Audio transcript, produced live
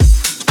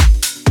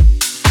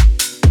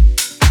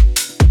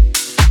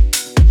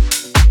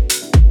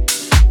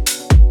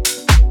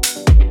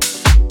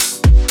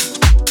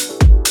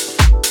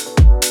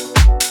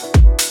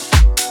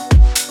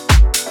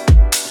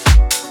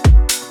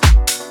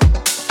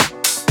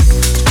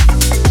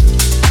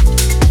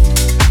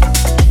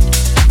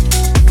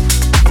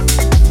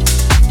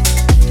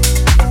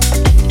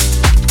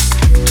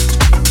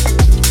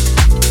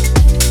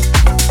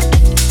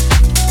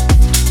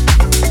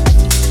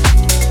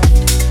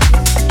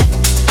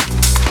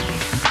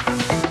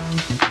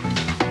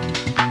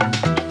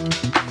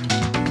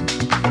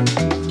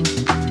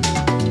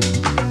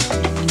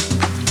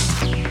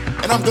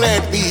And I'm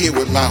glad to be here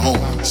with my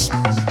homies.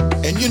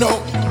 And you know,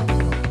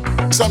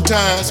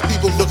 sometimes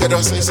people look at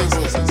us and say,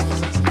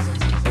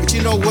 well, but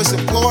you know what's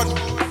important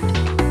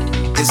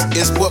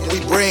is what we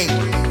bring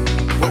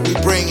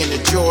in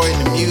the joy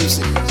and the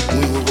music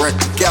when we work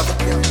together.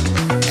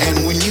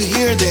 And when you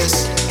hear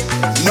this,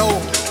 know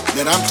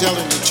that I'm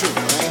telling the truth,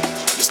 man.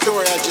 The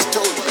story I just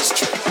told you is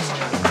true.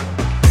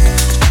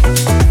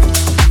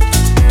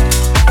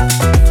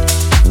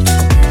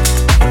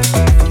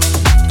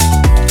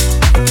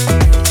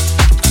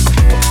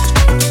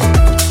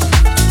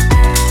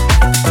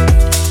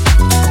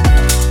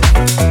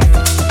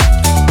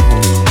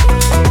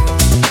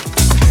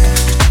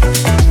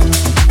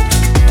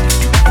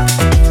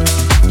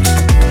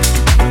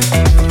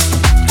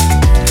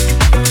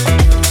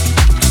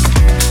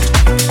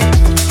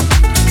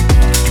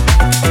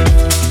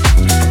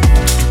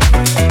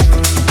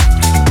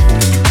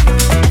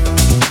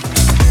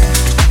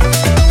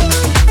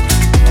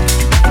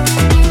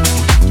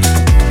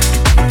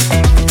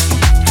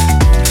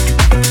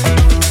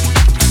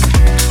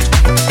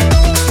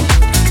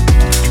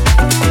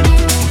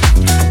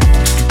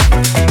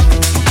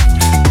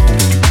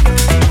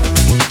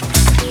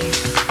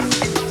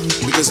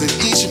 Because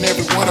each and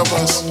every one of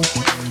us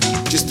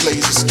just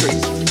plays it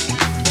straight.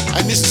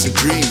 And this is a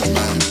dream of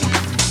mine.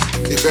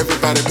 If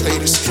everybody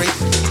played it straight,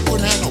 we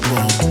wouldn't have no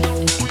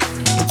problem.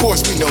 Of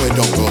course, we know it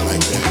don't go like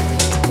that.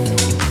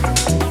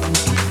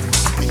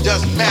 It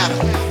doesn't matter.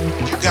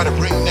 You gotta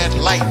bring that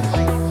light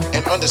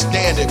and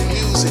understand that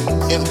music,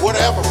 in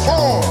whatever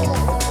form,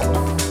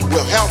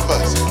 will help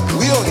us,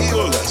 will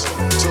heal us.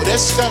 So that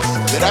stuff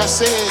that I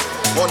said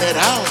on that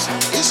house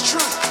is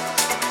true.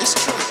 It's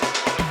true.